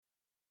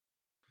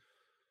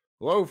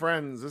Hello,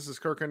 friends. This is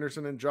Kirk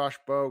Henderson and Josh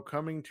Bowe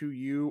coming to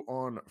you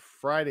on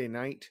Friday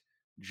night,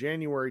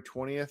 January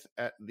 20th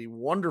at the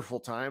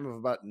wonderful time of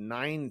about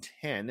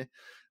 9:10.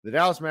 The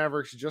Dallas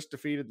Mavericks just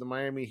defeated the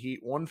Miami Heat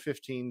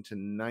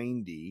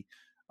 115-90.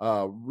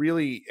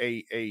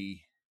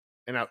 Really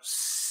an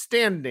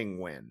outstanding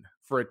win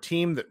for a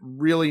team that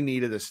really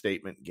needed a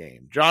statement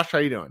game. Josh, how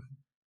you doing?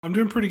 I'm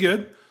doing pretty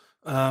good.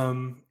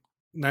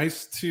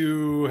 Nice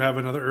to have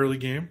another early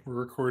game. We're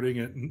recording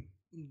at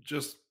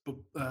just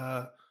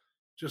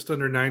just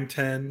under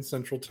 9:10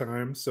 Central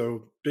Time.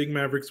 So big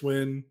Mavericks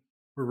win.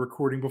 We're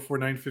recording before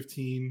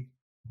 9:15.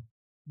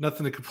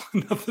 Nothing to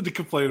complain. Nothing to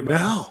complain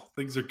about. No.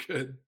 Things are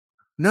good.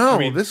 No, I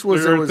mean, there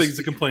are things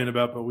to complain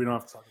about, but we don't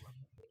have to talk about it.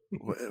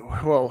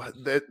 Well,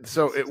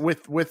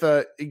 with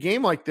a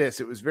game like this,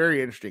 it was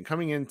very interesting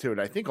coming into it.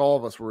 I think all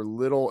of us were a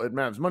little, at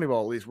Mavs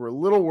Moneyball at least, were a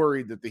little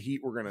worried that the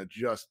Heat were going to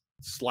just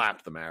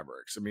slap the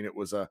Mavericks. I mean, it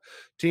was a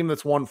team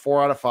that's won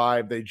 4 out of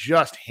 5. They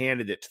just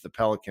handed it to the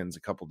Pelicans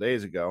a couple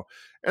days ago,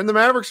 and the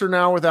Mavericks are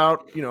now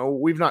without.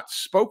 We've not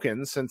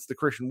spoken since the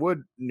Christian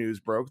Wood news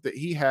broke that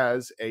he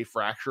has a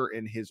fracture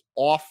in his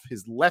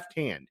left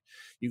hand.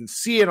 You can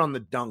see it on the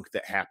dunk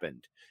that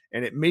happened.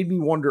 And it made me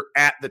wonder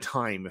at the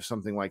time if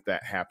something like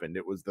that happened.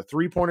 It was the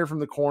 3-pointer from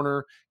the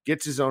corner,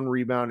 gets his own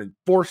rebound and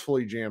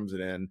forcefully jams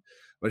it in.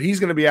 But he's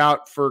going to be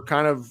out for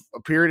kind of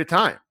a period of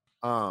time.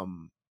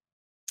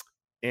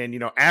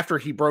 And after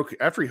he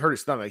hurt his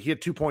stomach, he had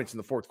 2 points in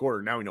the fourth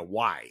quarter. Now we know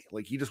why.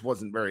 Like, he just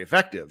wasn't very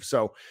effective.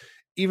 So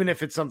even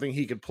if it's something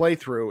he could play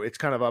through, it's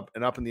kind of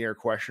an up in the air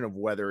question of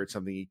whether it's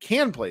something he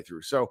can play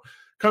through. So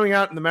coming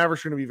out, and the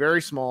Mavericks are going to be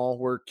very small.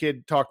 Where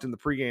Kidd talked in the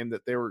pregame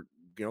that they were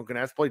going to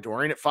have to play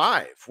Dorian at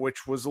 5,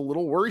 which was a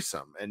little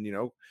worrisome. And,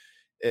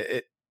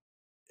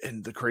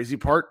 and the crazy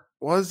part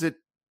was it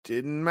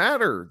didn't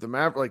matter.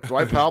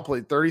 Dwight Powell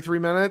played 33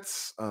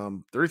 minutes,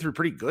 33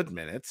 pretty good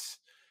minutes.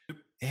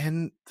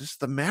 And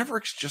the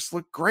Mavericks just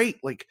look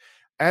great. Like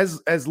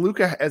as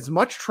Luka, as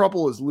much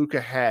trouble as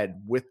Luka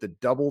had with the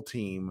double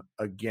team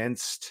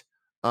against,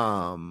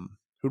 who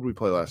did we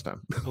play last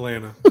time?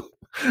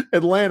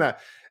 Atlanta.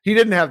 He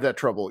didn't have that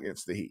trouble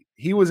against the Heat.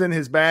 He was in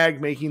his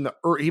bag he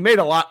made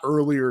a lot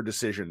earlier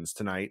decisions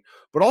tonight,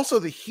 but also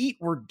the Heat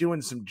were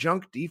doing some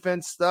junk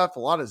defense stuff,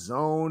 a lot of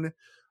zone.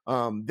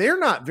 They're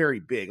not very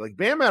big. Like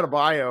Bam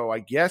Adebayo, I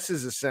guess,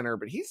 is a center,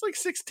 but he's like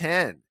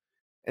 6'10".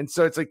 And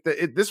so it's like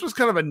this was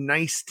kind of a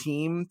nice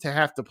team to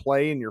have to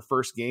play in your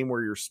first game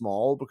where you're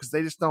small, because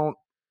they don't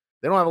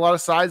have a lot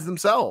of size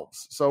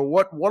themselves. So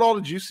what all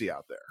did you see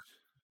out there?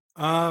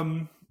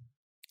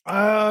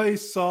 I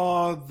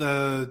saw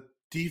the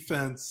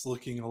defense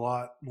looking a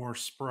lot more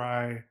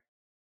spry,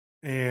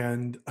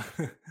 and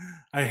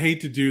I hate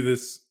to do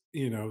this,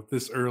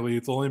 this early.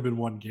 It's only been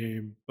one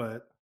game,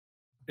 but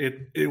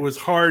it was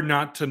hard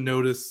not to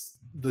notice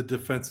the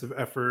defensive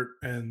effort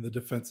and the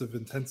defensive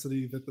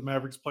intensity that the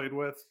Mavericks played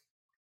with,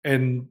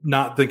 and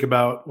not think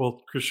about,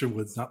 well, Christian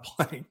Wood's not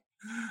playing.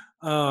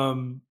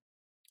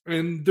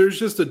 And there's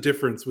just a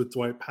difference with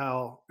Dwight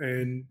Powell,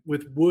 and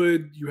with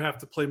Wood, you have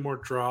to play more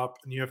drop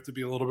and you have to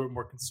be a little bit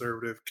more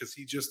conservative, because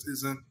he just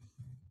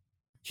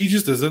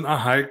isn't a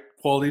high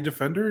quality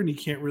defender, and he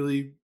can't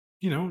really,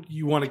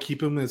 you want to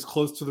keep him as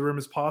close to the rim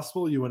as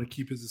possible. You want to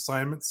keep his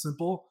assignments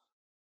simple.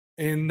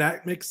 And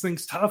that makes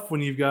things tough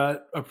when you've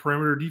got a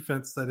perimeter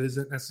defense that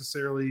isn't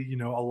necessarily, a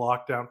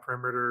lockdown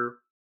perimeter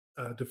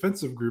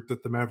defensive group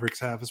that the Mavericks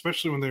have,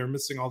 especially when they're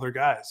missing all their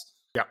guys.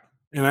 Yeah.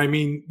 And I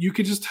mean, you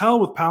could just tell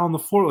with Powell on the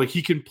floor, like,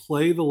 he can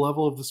play the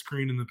level of the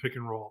screen in the pick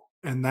and roll.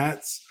 And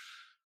that's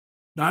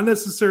not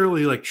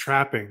necessarily like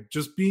trapping,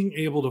 just being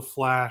able to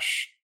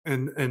flash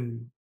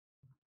and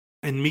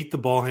meet the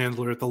ball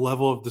handler at the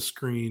level of the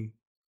screen.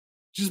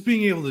 Just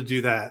being able to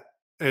do that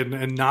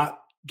and not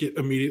get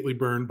immediately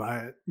burned by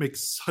it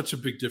makes such a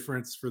big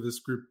difference for this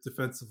group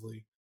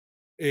defensively.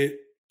 It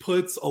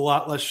puts a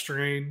lot less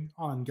strain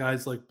on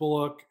guys like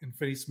Bullock and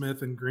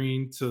Finney-Smith and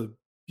Green to,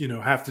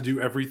 have to do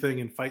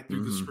everything and fight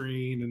through the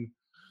screen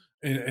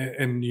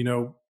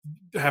and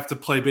have to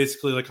play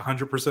basically like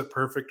 100%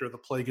 perfect, or the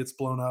play gets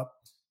blown up.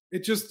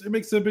 It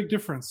makes a big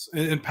difference.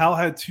 And Powell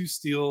had 2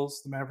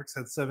 steals. The Mavericks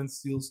had 7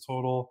 steals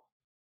total.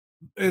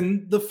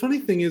 And the funny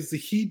thing is, the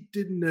Heat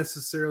didn't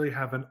necessarily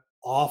have an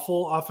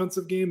awful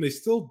offensive game. They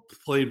still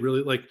played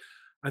really, like,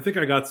 I think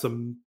I got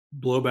some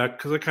blowback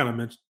because I kind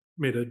of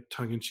made a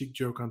tongue-in-cheek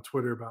joke on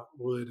Twitter about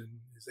Wood and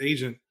his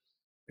agent.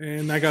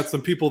 And I got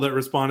some people that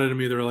responded to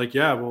me. They were like,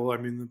 yeah, well, I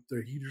mean,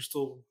 the Heat are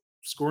still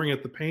scoring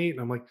at the paint.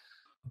 And I'm like,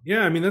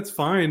 yeah, I mean, that's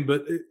fine.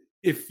 But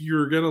if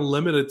you're going to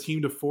limit a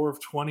team to 4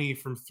 of 20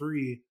 from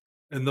 3,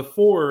 and the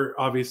 4,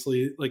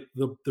 obviously, like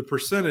the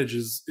percentage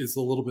is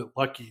a little bit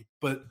lucky,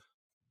 but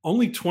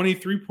only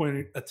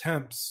 23-point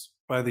attempts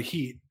by the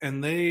Heat.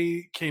 And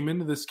they came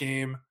into this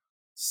game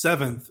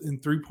 7th in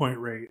 3-point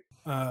rate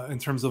in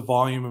terms of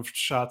volume of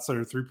shots that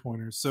are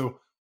 3-pointers. So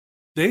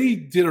they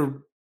did a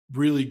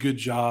really good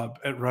job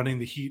at running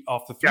the Heat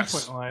off the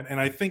 3-point line. And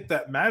I think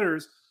that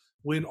matters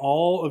when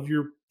all of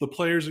the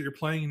players that you're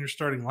playing in your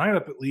starting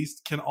lineup, at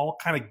least, can all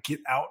kind of get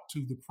out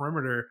to the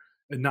perimeter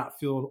and not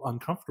feel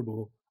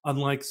uncomfortable.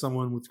 Unlike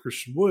someone with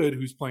Christian Wood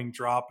who's playing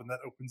drop, and that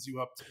opens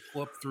you up to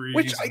pull up threes,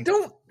 which I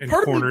don't. and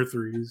corner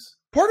threes.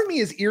 Part of me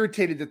is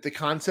irritated at the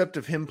concept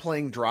of him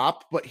playing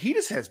drop, but he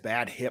just has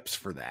bad hips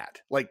for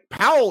that. Like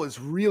Powell is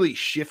really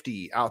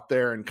shifty out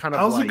there and kind of.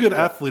 Powell's a good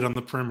athlete on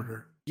the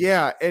perimeter.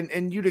 Yeah,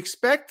 and you'd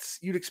expect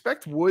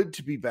Wood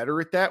to be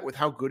better at that with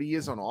how good he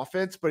is on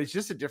offense, but it's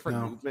just a different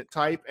movement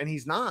type, and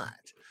he's not.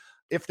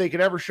 If they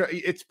could ever show,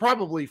 it's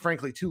probably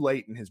frankly too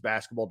late in his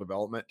basketball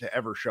development to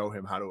ever show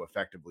him how to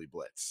effectively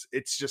blitz.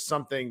 It's just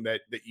something that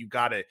you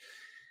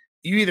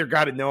either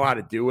got to know how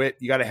to do it,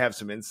 you got to have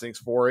some instincts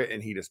for it,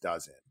 and he just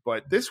doesn't.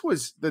 But this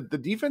was the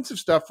defensive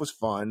stuff was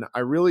fun.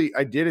 I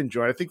did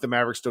enjoy it. I think the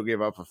Mavericks still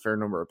gave up a fair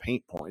number of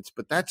paint points,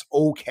 but that's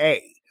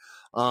okay.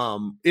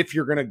 If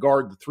you're going to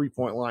guard the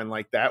 3-point line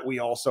like that, we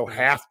also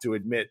have to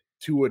admit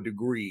to a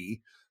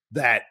degree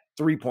that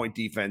 3-point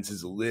defense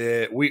is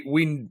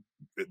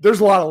there's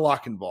a lot of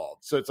luck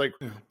involved. So it's like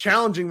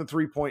challenging the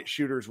 3-point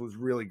shooters was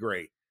really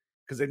great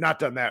because they've not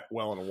done that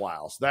well in a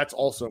while. So that's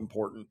also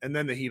important. And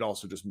then the Heat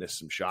also just missed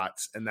some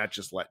shots, and that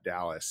just let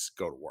Dallas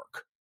go to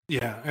work.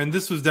 Yeah. And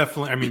this was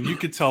definitely, I mean, you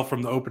could tell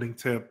from the opening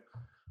tip,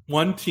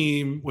 one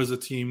team was a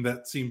team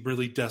that seemed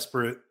really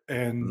desperate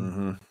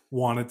and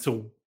wanted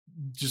to,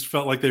 just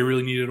felt like they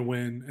really needed a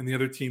win. And the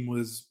other team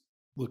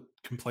looked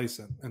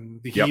complacent. And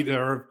the Heat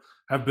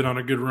have been on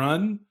a good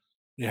run.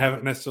 They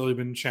haven't necessarily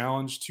been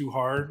challenged too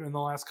hard in the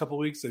last couple of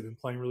weeks. They've been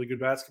playing really good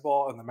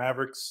basketball. And the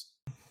Mavericks,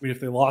 I mean, if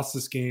they lost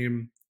this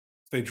game,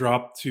 they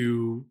dropped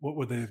to, what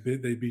would they have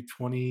been? They'd be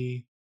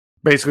 20.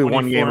 Basically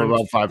one game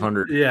above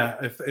 500. Yeah.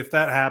 If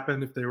that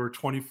happened, if they were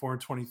 24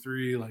 and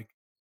 23, like,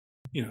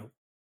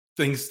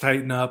 things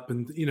tighten up.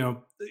 And,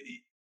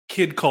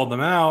 Kid called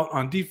them out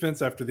on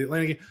defense after the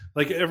Atlanta game.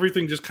 Like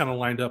everything just kind of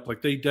lined up.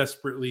 Like they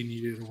desperately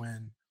needed a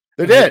win.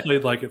 They did. They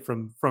played like it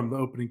from the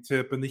opening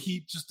tip, and the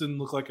Heat just didn't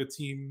look like a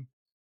team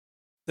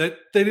that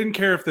they didn't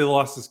care if they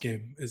lost this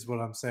game, is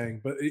what I'm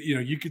saying. But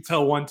you could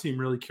tell one team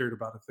really cared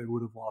about if they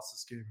would have lost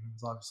this game. It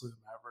was obviously the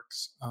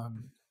Mavericks.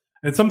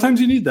 And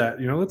sometimes you need that.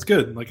 That's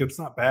good. Like it's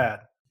not bad.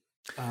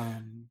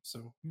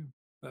 So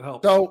that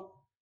helps. So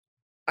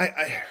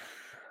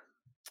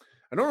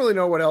I don't really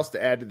know what else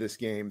to add to this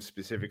game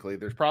specifically.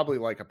 There's probably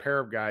like a pair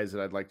of guys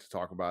that I'd like to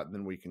talk about, and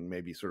then we can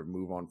maybe sort of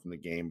move on from the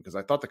game because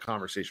I thought the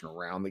conversation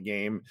around the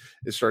game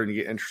is starting to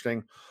get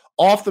interesting.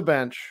 Off the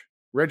bench,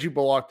 Reggie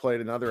Bullock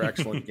played another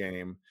excellent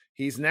game.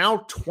 He's now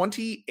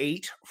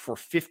 28 for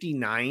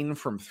 59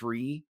 from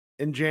 3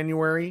 in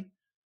January.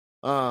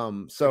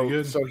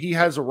 So he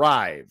has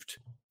arrived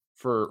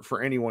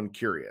for anyone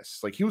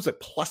curious. Like he was at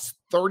plus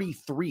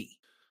 33.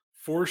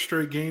 4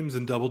 straight games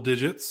in double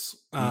digits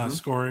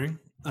scoring.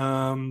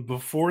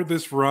 Before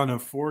this run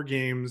of 4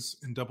 games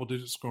in double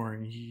digit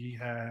scoring, he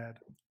had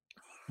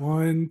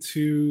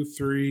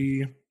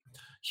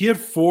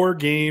 4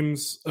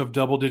 games of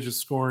double digit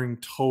scoring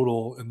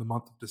total in the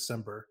month of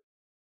December.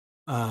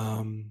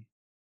 And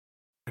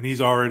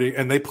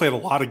they played a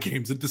lot of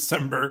games in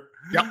December.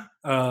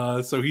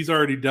 Yep. So he's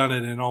already done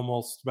it in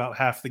almost about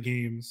half the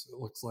games, it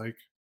looks like.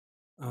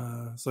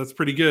 So that's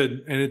pretty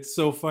good. And it's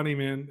so funny,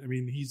 man. I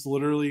mean, he's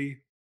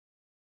literally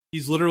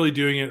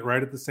doing it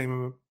right at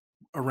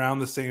around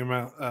the same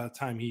amount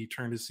time he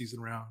turned his season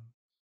around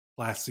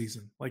last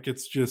season. Like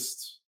it's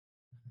just,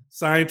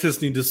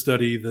 scientists need to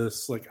study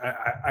this. Like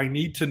I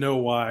need to know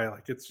why.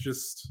 Like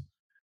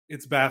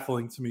it's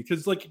baffling to me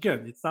because, like,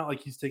 again, it's not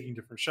like he's taking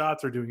different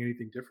shots or doing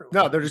anything different.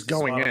 No, they're just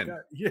going in.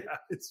 Yeah,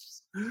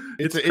 it's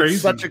crazy.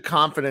 It's such a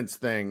confidence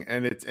thing,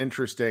 and it's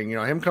interesting.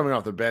 Him coming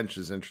off the bench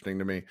is interesting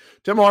to me.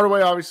 Tim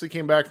Hardaway obviously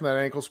came back from that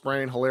ankle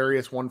sprain.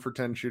 Hilarious 1 for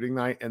 10 shooting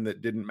night, and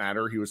that didn't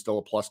matter. He was still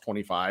a plus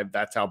 25.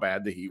 That's how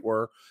bad the Heat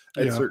were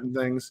at certain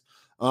things.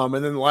 And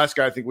then the last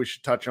guy I think we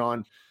should touch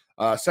on,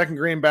 second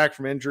Green back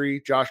from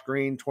injury, Josh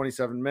Green,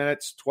 27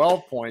 minutes,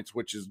 12 points,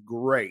 which is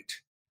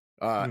great.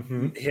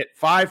 Hit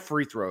 5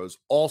 free throws,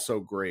 also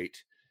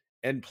great,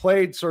 and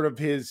played sort of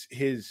his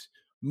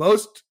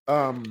most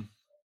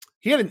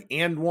he had an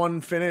and one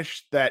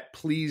finish that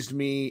pleased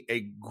me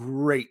a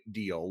great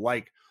deal,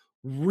 like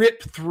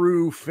rip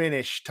through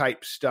finish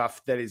type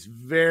stuff that is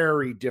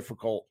very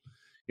difficult.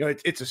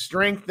 It's a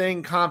strength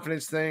thing,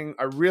 confidence thing.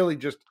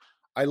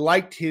 I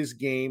liked his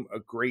game a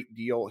great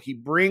deal. He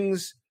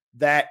brings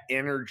that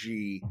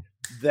energy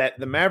that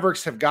the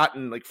Mavericks have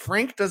gotten. Like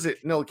Frank does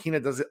it,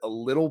 Ntilikina does it a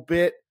little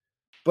bit,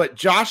 but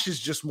Josh is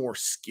just more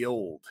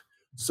skilled.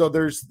 So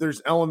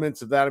there's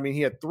elements of that. I mean,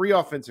 he had 3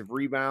 offensive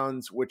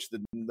rebounds, which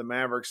the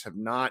Mavericks have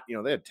not,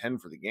 they had 10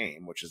 for the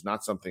game, which is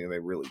not something they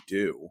really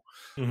do.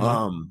 I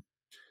don't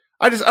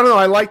know.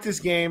 I like this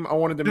game. I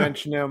wanted to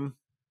mention him.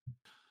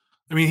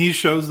 I mean, he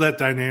shows that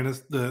dynamic,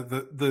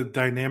 the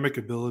dynamic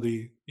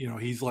ability.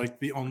 He's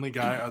like the only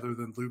guy other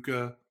than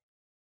Luka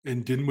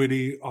and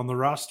Dinwiddie on the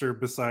roster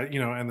beside,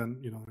 and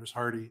then, there's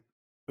Hardy.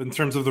 But in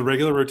terms of the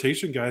regular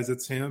rotation guys,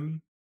 it's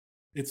him.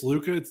 It's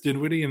Luka, it's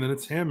Dinwiddie, and then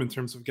it's him in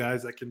terms of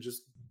guys that can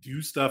just do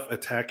stuff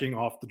attacking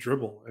off the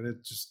dribble. And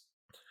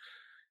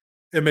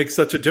it makes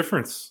such a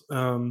difference.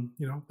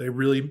 They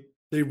really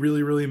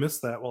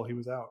missed that while he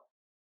was out.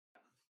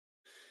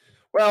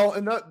 Well,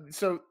 and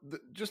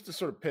just to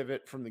sort of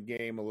pivot from the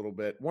game a little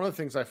bit, one of the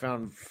things I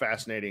found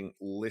fascinating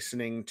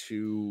listening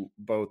to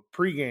both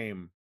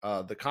pregame,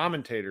 the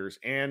commentators,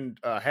 and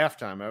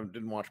halftime, I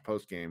didn't watch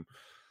postgame,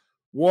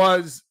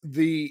 was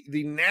the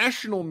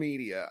national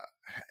media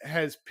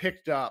has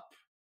picked up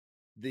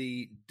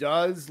the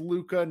 "Does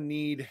Luka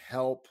need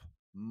help?"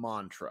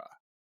 mantra,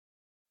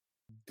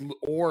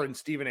 or in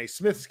Stephen A.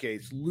 Smith's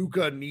case,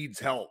 Luka needs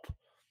help,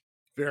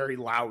 very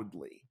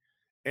loudly.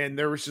 And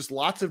there was just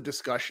lots of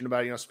discussion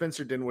about,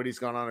 Spencer Dinwiddie's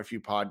gone on a few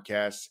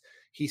podcasts.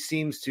 He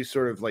seems to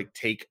sort of like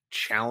take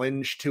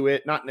challenge to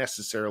it, not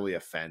necessarily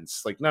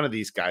offense. Like none of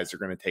these guys are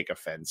going to take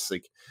offense.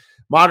 Like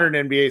modern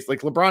NBA's,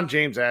 like LeBron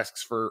James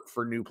asks for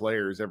new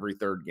players every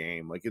third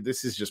game. Like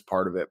this is just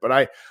part of it.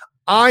 But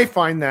I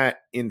find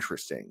that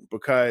interesting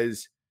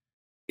because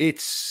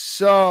it's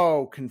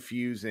so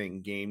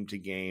confusing game to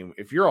game.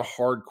 If you're a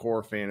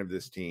hardcore fan of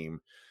this team,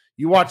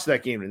 you watch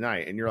that game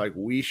tonight and you're like,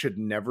 we should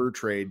never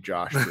trade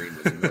Josh Green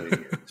in a million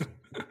years.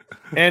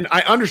 And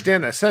I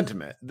understand that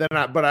sentiment.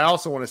 But I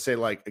also want to say,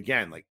 like,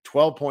 again, like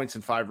 12 points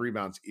and 5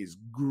 rebounds is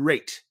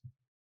great.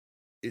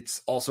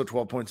 It's also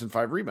 12 points and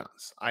 5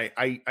 rebounds.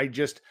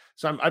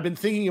 I've been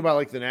thinking about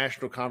like the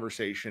national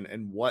conversation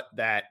and what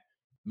that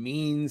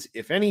means,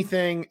 if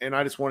anything. And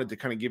I just wanted to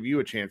kind of give you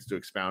a chance to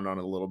expound on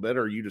it a little bit,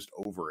 or are you just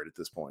over it at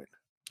this point?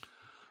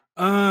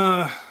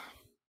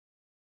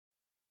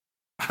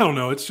 I don't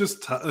know. It's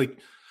just like,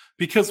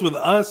 because with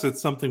us,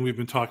 it's something we've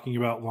been talking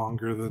about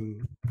longer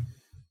than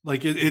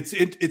like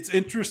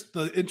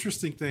the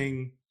interesting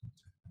thing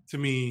to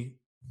me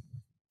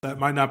that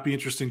might not be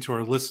interesting to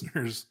our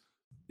listeners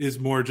is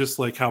more just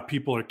like how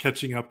people are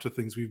catching up to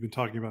things we've been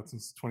talking about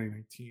since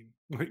 2019.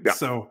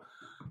 So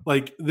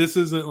like, this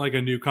isn't like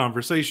a new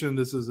conversation.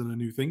 This isn't a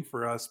new thing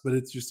for us, but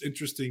it's just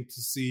interesting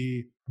to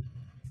see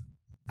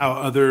how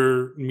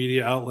other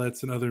media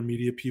outlets and other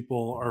media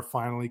people are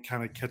finally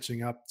kind of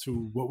catching up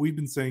to what we've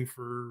been saying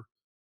for,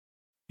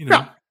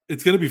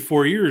 it's going to be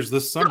 4 years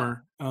this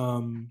summer.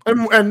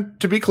 And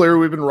to be clear,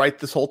 we've been right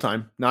this whole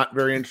time, not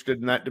very interested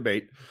in that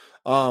debate.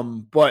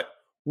 But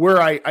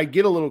where I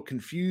get a little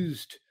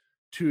confused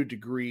to a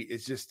degree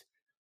is just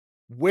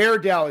where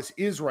Dallas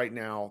is right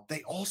now.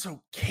 They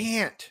also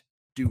can't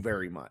do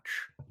very much.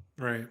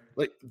 Right.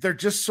 Like they're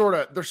just sort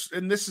of,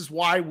 and this is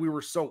why we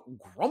were so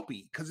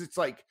grumpy, because it's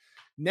like,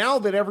 now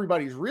that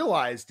everybody's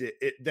realized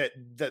that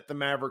the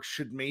Mavericks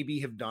should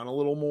maybe have done a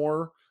little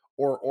more,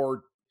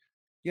 or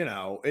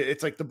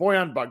it's like the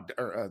Bojan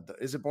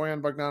is it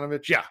Bojan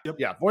Bogdanovic? Yeah. Yep.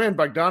 Yeah. Bojan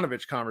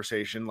Bogdanovic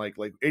conversation. Like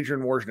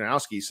Adrian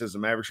Wojnarowski says the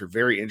Mavericks are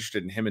very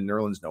interested in him and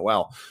Nerlens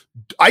Noel.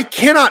 I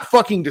cannot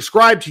fucking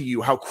describe to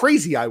you how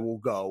crazy I will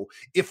go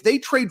if they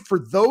trade for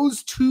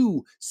those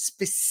two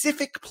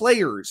specific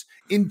players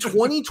in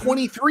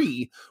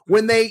 2023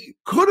 when they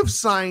could have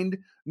signed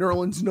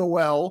Nerlens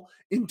Noel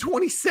in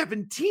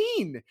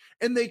 2017,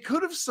 and they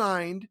could have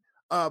signed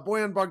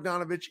Bojan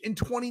Bogdanovic in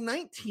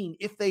 2019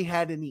 if they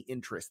had any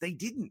interest. They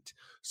didn't.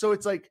 So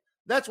it's like,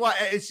 that's why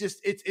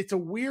it's a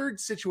weird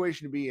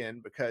situation to be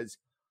in, because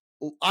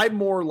I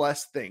more or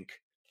less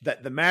think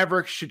that the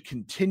Mavericks should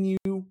continue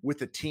with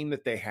the team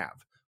that they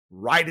have.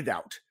 Ride it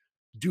out.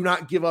 Do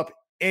not give up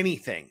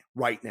anything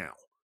right now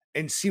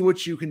and see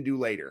what you can do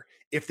later.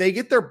 If they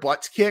get their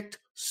butts kicked,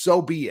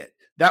 so be it.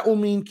 That will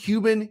mean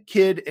Cuban,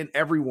 Kidd, and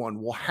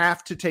everyone will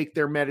have to take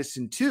their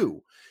medicine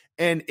too.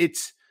 And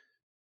it's,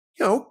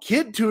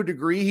 Kidd, to a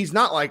degree, he's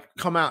not like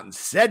come out and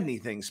said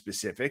anything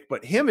specific,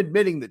 but him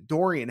admitting that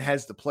Dorian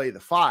has to play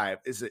the 5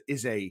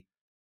 is a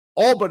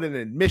all but an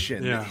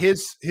admission that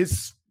his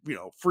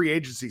free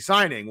agency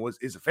signing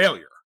is a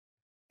failure.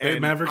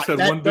 And Mavericks had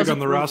one big on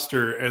the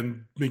roster,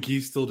 and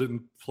McGee still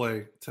didn't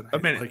play tonight. A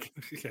minute.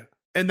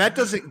 And that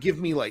doesn't give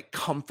me like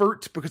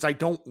comfort, because I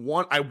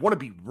want to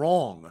be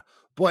wrong,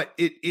 but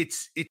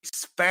it's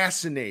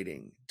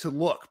fascinating to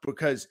look,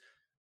 because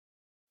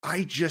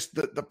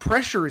the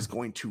pressure is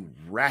going to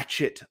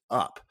ratchet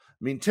up.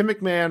 I mean, Tim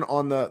McMahon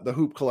on the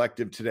Hoop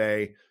Collective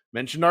today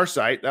mentioned our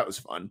site. That was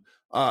fun.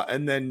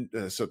 And then,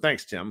 so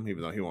thanks, Tim,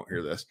 even though he won't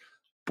hear this,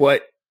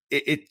 but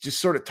it just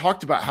sort of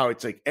talked about how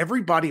it's like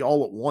everybody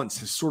all at once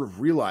has sort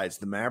of realized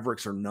the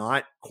Mavericks are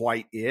not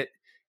quite it.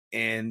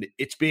 And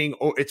it's been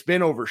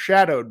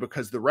overshadowed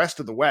because the rest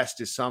of the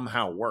West is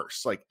somehow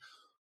worse. Like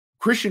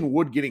Christian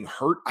Wood getting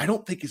hurt, I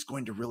don't think is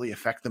going to really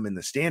affect them in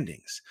the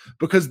standings,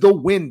 because they'll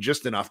win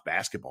just enough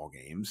basketball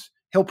games.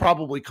 He'll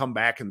probably come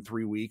back in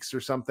 3 weeks or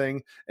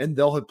something, and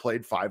they'll have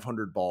played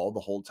 500 ball the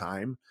whole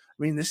time.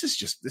 I mean, this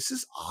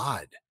is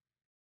odd.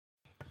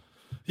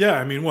 Yeah.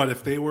 I mean,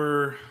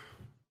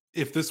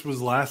 if this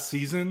was last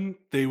season,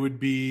 they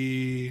would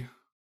be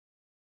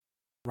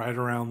right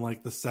around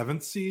like the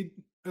 7th seed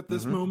at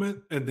this moment,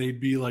 and they'd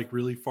be like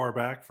really far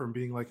back from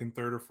being like in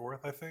 3rd or 4th,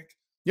 I think.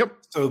 Yep.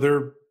 So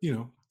they're,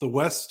 the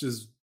West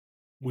is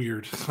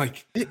weird.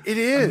 Like it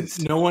is.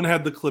 No one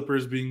had the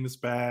Clippers being this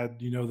bad.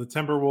 The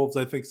Timberwolves,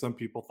 I think some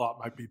people thought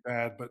might be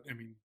bad, but I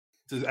mean,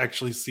 to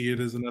actually see it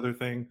is another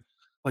thing.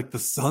 Like the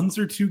Suns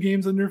are 2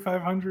 games under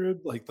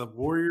 500. Like the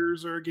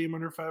Warriors are a game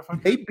under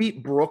 500. They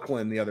beat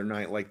Brooklyn the other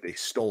night like they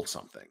stole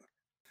something.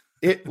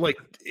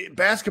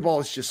 Basketball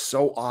is just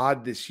so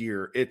odd this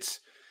year.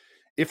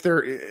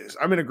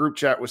 I'm in a group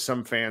chat with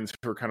some fans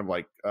who are kind of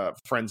like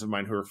friends of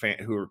mine who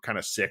are kind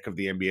of sick of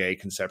the NBA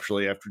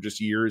conceptually after just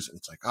years. And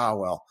it's like, oh,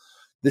 well,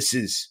 this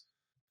is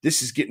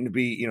getting to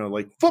be,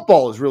 like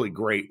football is really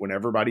great when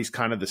everybody's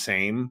kind of the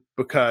same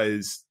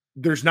because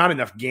there's not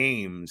enough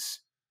games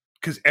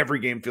because every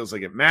game feels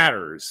like it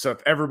matters. So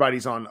if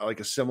everybody's on like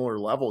a similar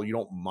level, you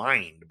don't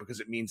mind because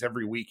it means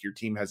every week your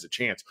team has a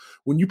chance.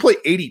 When you play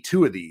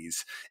 82 of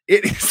these,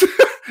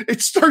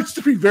 it starts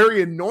to be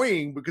very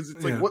annoying because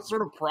it's like, what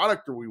sort of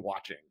product are we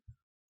watching?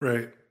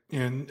 Right.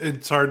 And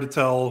it's hard to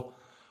tell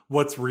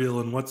what's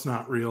real and what's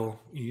not real.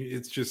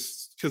 It's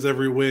just because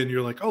every win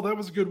you're like, oh, that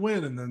was a good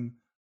win. And then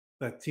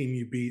that team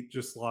you beat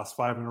just lost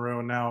 5 in a row.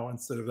 And now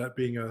instead of that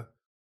being a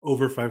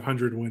over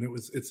 500 win,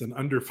 it's an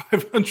under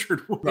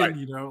 500 win,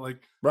 right.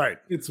 Right.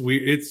 It's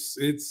weird. It's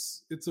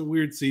a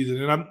weird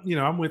season. And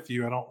I'm with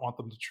you. I don't want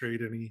them to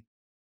trade any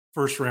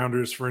first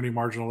rounders for any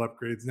marginal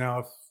upgrades. Now,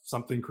 if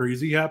something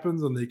crazy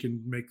happens and they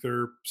can make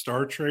their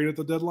star trade at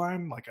the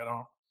deadline, like I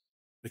don't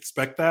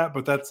expect that,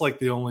 but that's like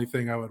the only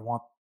thing I would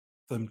want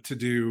them to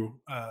do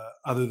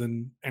other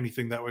than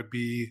anything that would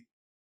be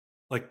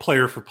like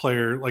player for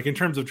player, like in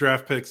terms of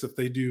draft picks. If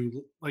they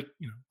do like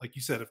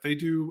you said, if they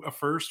do a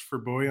first for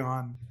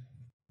Bojan,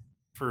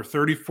 for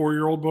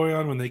 34-year-old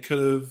Bojan, when they could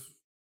have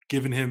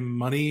given him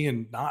money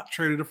and not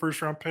traded a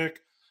first round pick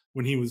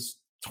when he was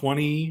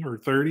 20 or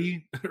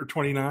 30 or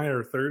 29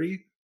 or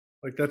 30,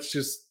 like that's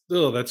just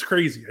that's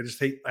crazy.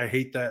 I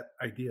hate that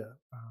idea.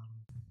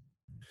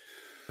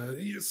 I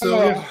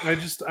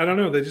don't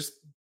know.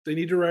 They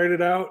need to write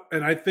it out,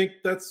 and I think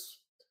that's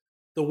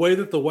the way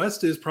that the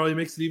West is probably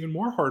makes it even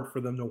more hard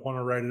for them to want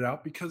to write it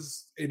out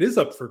because it is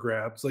up for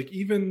grabs. Like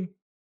even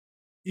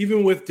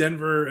with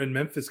Denver and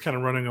Memphis kind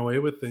of running away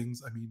with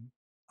things, I mean,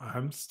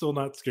 I'm still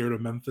not scared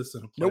of Memphis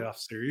in a playoff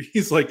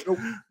series. Like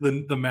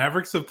the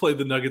Mavericks have played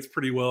the Nuggets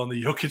pretty well in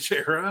the Jokic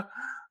era.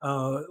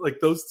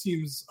 Like those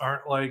teams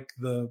aren't like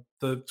the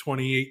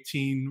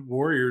 2018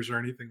 Warriors or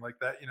anything like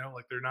that.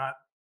 Like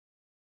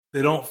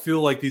they don't feel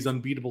like these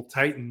unbeatable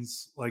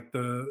Titans like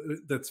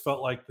that's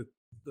felt like the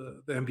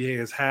NBA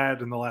has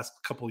had in the last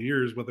couple of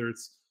years, whether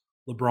it's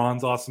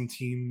LeBron's awesome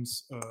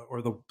teams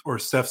or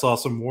Steph's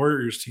awesome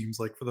Warriors teams.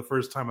 Like for the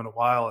first time in a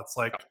while, it's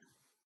like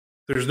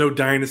there's no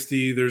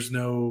dynasty, there's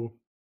no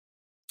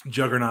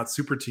juggernaut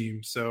super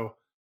team. So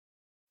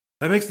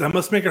that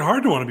must make it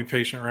hard to want to be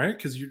patient, right?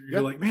 Because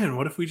you're like, man,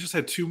 what if we just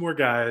had 2 more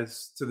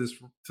guys to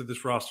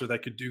this roster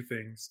that could do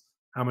things?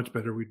 How much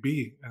better we'd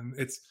be. And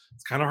it's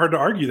kind of hard to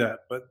argue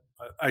that, but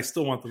I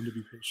still want them to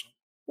be patient.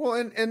 Well,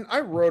 and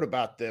I wrote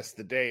about this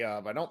the day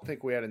of. I don't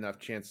think we had enough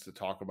chance to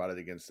talk about it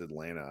against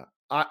Atlanta.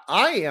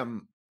 I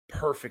am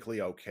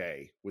perfectly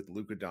okay with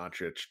Luka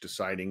Doncic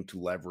deciding to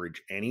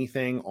leverage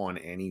anything on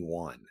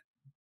anyone.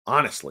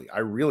 Honestly, I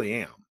really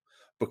am.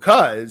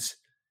 Because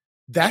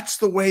that's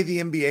the way the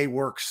NBA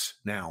works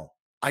now.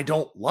 I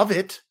don't love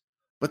it,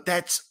 but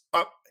that's,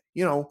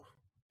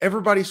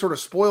 everybody's sort of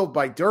spoiled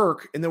by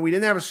Dirk, and then we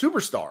didn't have a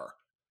superstar.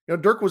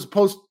 Dirk was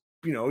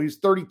he was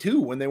 32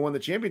 when they won the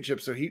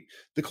championship. So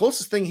the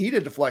closest thing he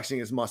did to flexing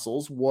his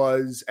muscles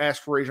was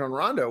ask for Rajon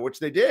Rondo, which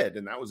they did.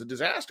 And that was a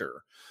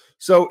disaster.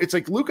 So it's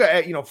like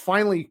Luka,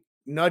 finally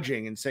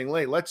nudging and saying,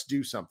 hey, let's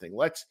do something.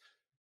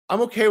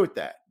 I'm okay with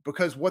that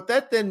because what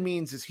that then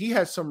means is he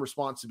has some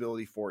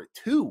responsibility for it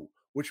too,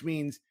 which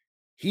means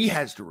he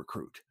has to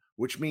recruit,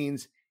 which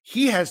means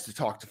he has to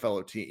talk to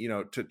fellow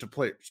team, to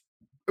players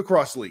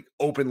across the league,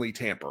 openly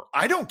tamper.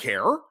 I don't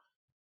care.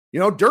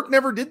 Dirk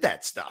never did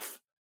that stuff.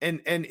 And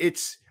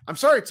I'm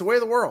sorry, it's the way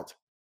of the world.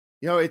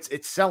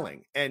 It's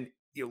selling. And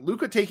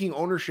Luka taking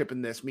ownership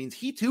in this means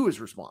he too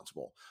is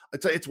responsible.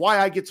 It's why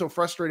I get so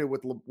frustrated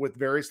with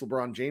various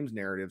LeBron James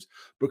narratives,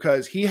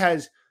 because he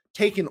has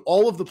taken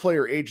all of the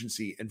player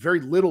agency and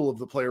very little of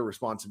the player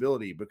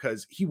responsibility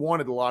because he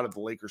wanted a lot of the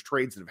Lakers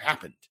trades that have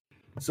happened.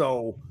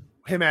 So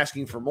him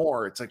asking for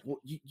more, it's like, well,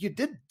 you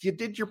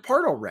did your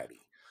part already.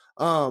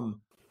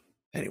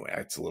 Anyway,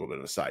 it's a little bit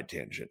of a side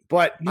tangent,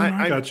 but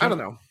I don't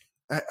know.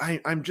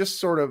 I'm just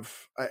sort of,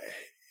 I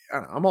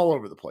don't know, I'm all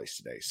over the place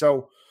today.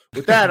 So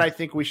with that, I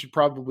think we should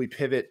probably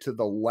pivot to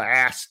the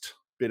last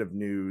bit of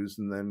news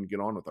and then get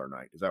on with our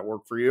night. Does that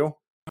work for you?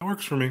 That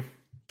works for me.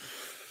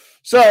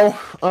 So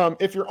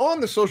if you're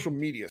on the social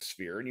media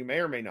sphere, and you may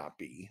or may not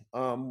be,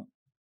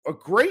 a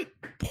great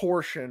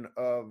portion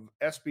of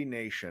SB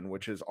Nation,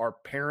 which is our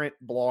parent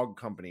blog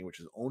company, which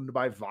is owned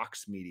by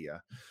Vox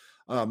Media,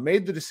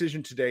 made the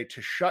decision today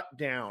to shut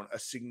down a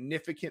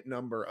significant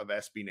number of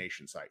SB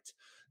Nation sites.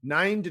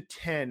 9 to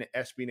 10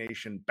 SB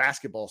Nation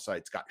basketball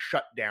sites got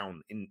shut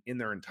down in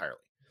their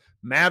entirety.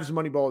 Mavs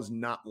Moneyball is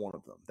not one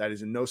of them. That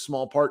is in no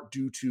small part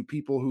due to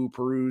people who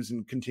peruse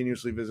and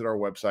continuously visit our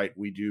website.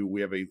 We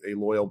have a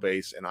loyal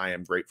base, and I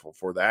am grateful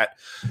for that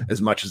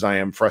as much as I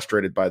am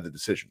frustrated by the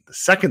decision. The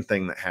second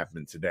thing that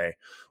happened today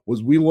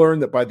was we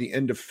learned that by the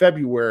end of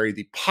February,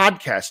 the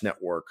podcast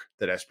network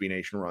that SB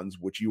Nation runs,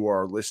 which you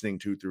are listening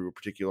to through a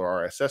particular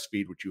RSS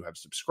feed, which you have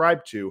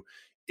subscribed to,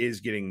 is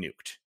getting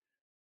nuked.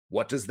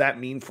 What does that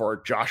mean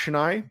for Josh and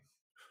I?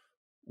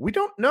 We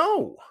don't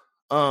know.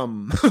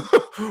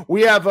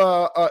 We have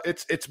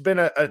it's been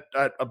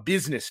a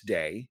business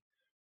day.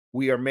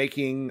 We are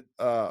making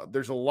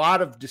there's a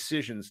lot of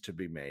decisions to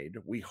be made.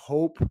 We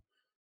hope.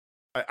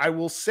 I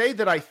will say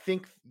that I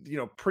think,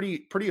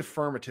 pretty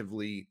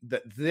affirmatively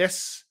that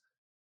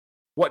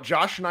what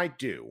Josh and I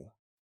do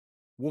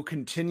will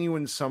continue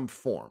in some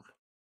form,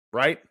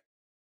 right?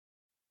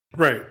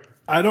 Right.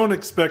 I don't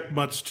expect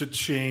much to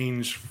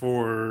change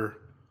for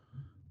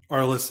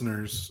our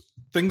listeners.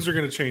 Things are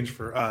going to change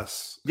for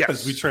us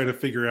as we try to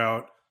figure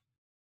out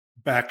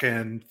back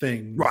end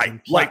things, right?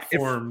 And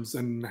platforms,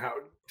 and how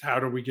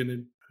are we going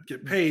to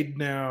get paid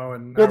now?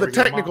 And well, the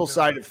technical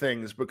side of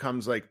things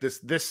becomes like this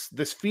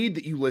feed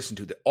that you listen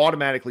to that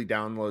automatically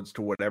downloads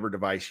to whatever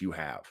device you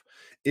have.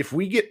 If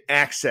we get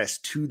access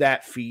to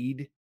that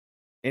feed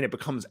and it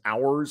becomes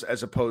ours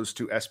as opposed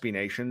to SB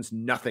Nation's,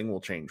 nothing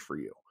will change for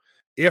you.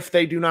 If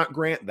they do not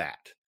grant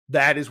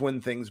that is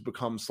when things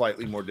become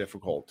slightly more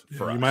difficult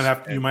for us.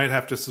 You might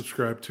have to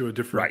subscribe to a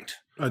different,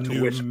 a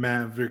new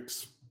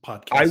Mavericks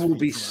podcast. I will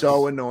be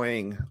so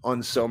annoying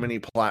on so many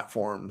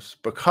platforms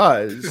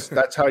because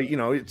that's how,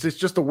 it's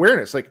just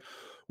awareness. Like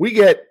we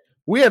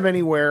have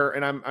anywhere,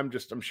 and I'm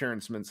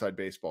sharing some inside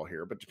baseball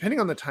here, but depending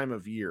on the time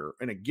of year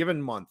in a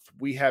given month,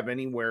 we have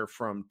anywhere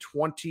from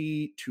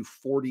 20 to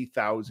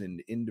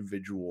 40,000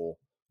 individual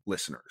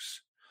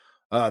listeners.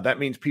 That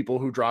means people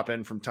who drop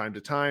in from time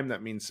to time.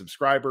 That means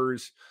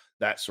subscribers,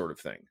 that sort of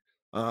thing.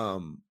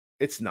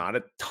 It's not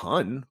a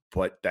ton,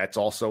 but that's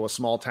also a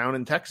small town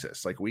in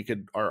Texas. Like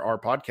our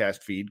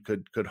podcast feed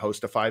could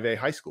host a 5A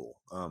high school.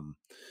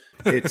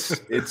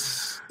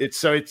 It's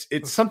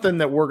something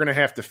that we're going to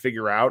have to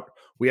figure out.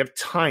 We have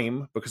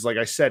time because, like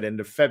I said,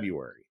 end of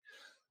February.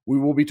 We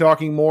will be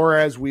talking more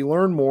as we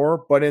learn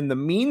more. But in the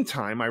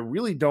meantime, I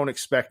really don't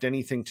expect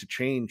anything to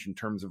change in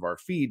terms of our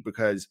feed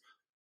because,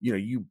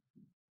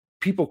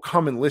 people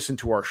come and listen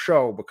to our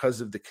show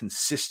because of the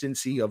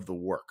consistency of the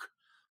work.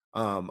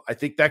 I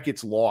think that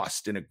gets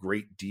lost in a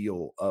great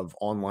deal of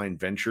online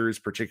ventures,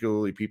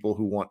 particularly people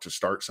who want to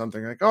start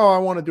something like, I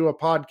want to do a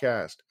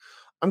podcast.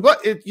 I'm glad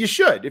you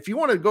should. If you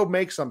want to go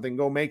make something,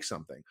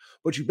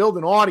 but you build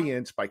an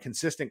audience by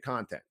consistent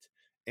content.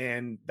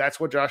 And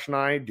that's what Josh and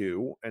I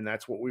do. And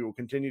that's what we will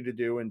continue to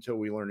do until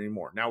we learn any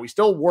more. Now we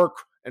still work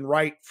and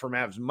write for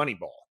Mavs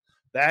Moneyball.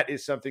 That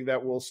is something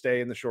that will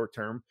stay in the short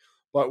term.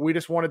 But we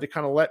just wanted to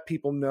kind of let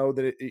people know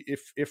that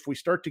if we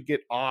start to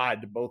get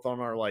odd, both on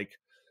our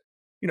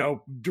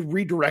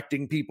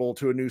redirecting people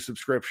to a new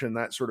subscription,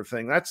 that sort of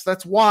thing,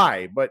 that's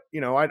why. But,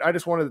 I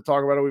just wanted to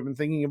talk about it. We've been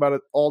thinking about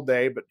it all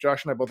day, but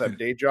Josh and I both have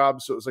day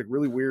jobs. So it was like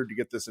really weird to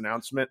get this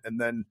announcement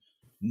and then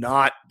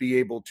not be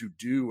able to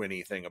do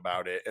anything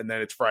about it. And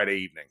then it's Friday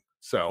evening.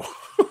 So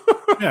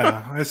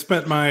yeah, I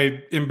spent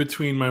in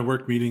between my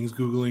work meetings,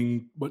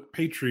 Googling what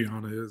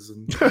Patreon is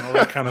and all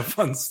that kind of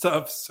fun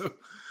stuff. So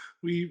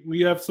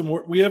we have some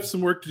work. We have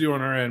some work to do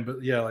on our end,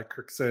 but yeah, like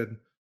Kirk said,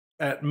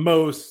 at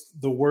most,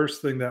 the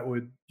worst thing that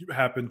would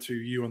happen to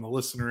you on the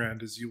listener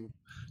end is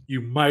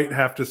you might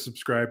have to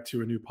subscribe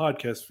to a new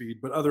podcast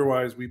feed. But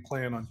otherwise, we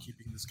plan on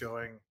keeping this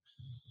going,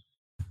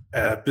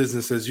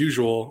 business as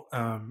usual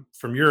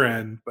from your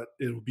end. But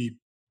it'll be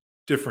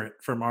different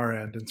from our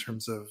end in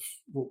terms of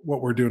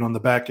what we're doing on the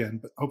back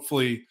end. But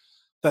hopefully,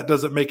 that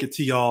doesn't make it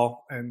to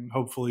y'all, and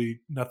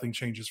hopefully, nothing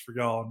changes for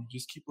y'all, and you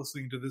just keep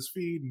listening to this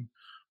feed and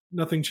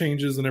nothing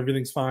changes and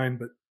everything's fine.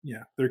 But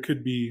yeah, there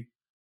could be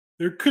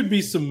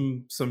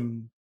some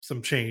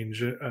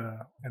change in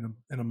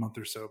a month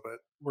or so, but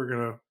we're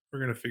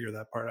gonna figure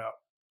that part out.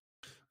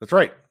 That's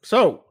right.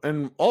 So,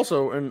 and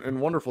also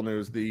in wonderful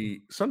news,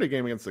 the Sunday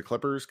game against the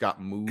Clippers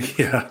got moved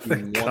to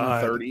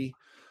 1:30.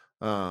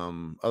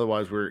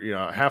 Otherwise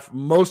we're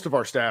most of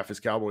our staff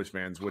is Cowboys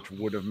fans, which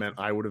would have meant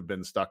I would have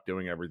been stuck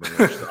doing everything,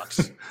 which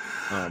sucks.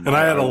 And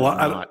I had a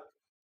lot.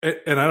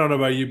 And I don't know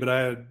about you, but I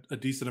had a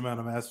decent amount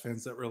of Mavs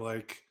fans that were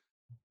like,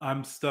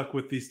 I'm stuck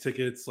with these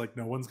tickets. Like,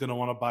 no one's going to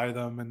want to buy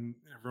them and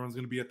everyone's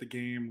going to be at the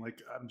game.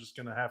 Like, I'm just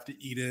going to have to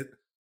eat it.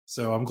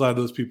 So I'm glad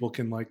those people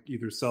can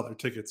either sell their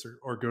tickets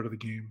or go to the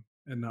game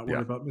and not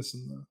worry about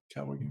missing the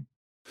Cowboy game.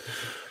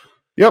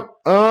 Yep.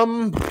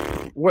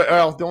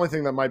 Well, the only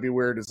thing that might be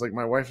weird is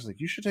my wife is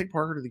like, you should take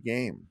Parker to the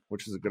game,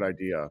 which is a good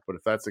idea. But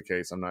if that's the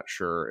case, I'm not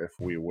sure if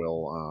we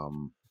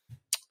will,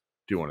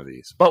 do one of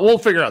these, but we'll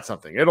figure out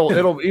something.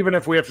 It'll even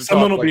if we have to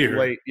someone will be here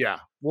late. Yeah,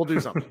 we'll do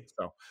something.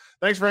 So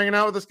thanks for hanging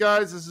out with us,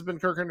 guys. This has been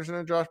Kirk Henderson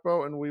and Josh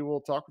Bowe, and we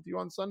will talk with you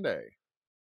on Sunday.